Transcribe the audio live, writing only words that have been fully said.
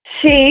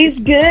She's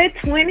good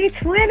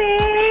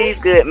 2020.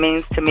 She's good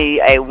means to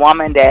me a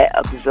woman that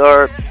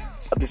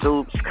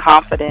exudes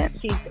confidence.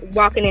 She's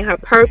walking in her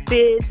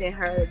purpose and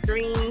her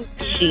dreams.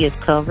 She is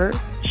covered.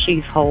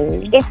 She's whole.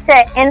 It's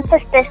the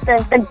emphasis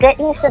of the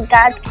goodness of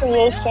God's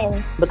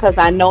creation. Because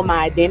I know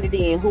my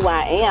identity and who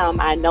I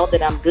am, I know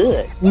that I'm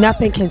good.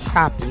 Nothing can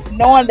stop you.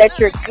 Knowing that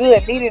you're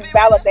good, needing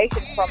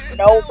validation from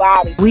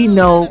nobody. We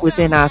know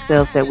within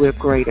ourselves that we're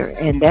greater,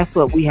 and that's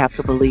what we have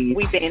to believe.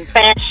 We've been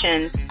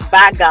fashioned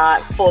by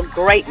God for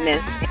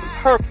greatness and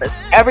purpose.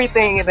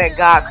 Everything that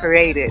God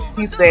created,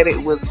 He said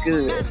it was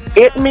good.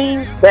 It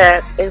means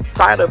that in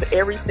spite of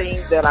everything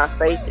that I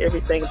face,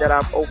 everything that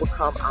I've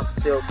overcome, I'm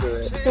still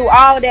good. Through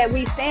all that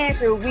we stand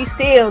through, we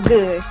still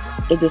good.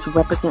 It just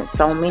represents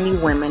so many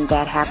women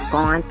that have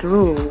gone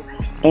through,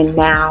 and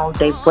now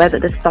they've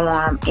weathered the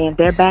storm and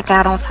they're back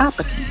out on top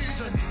of it.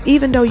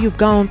 Even though you've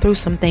gone through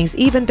some things,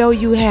 even though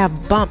you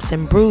have bumps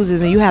and bruises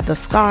and you have the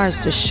scars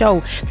to show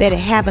that it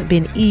haven't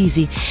been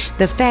easy,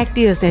 the fact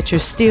is that you're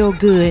still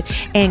good.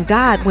 And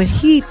God, when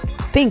He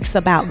thinks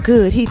about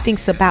good, He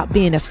thinks about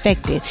being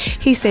effective.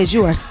 He says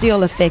you are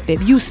still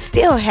effective. You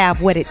still have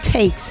what it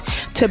takes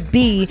to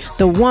be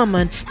the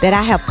woman that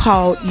I have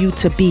called you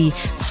to be.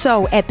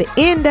 So at the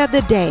end of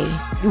the day,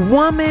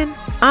 woman,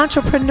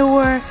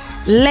 entrepreneur,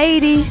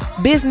 lady,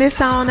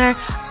 business owner,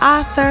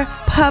 author,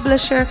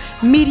 publisher,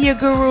 media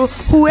guru,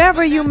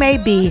 whoever you may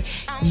be,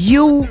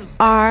 you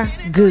are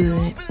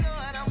good.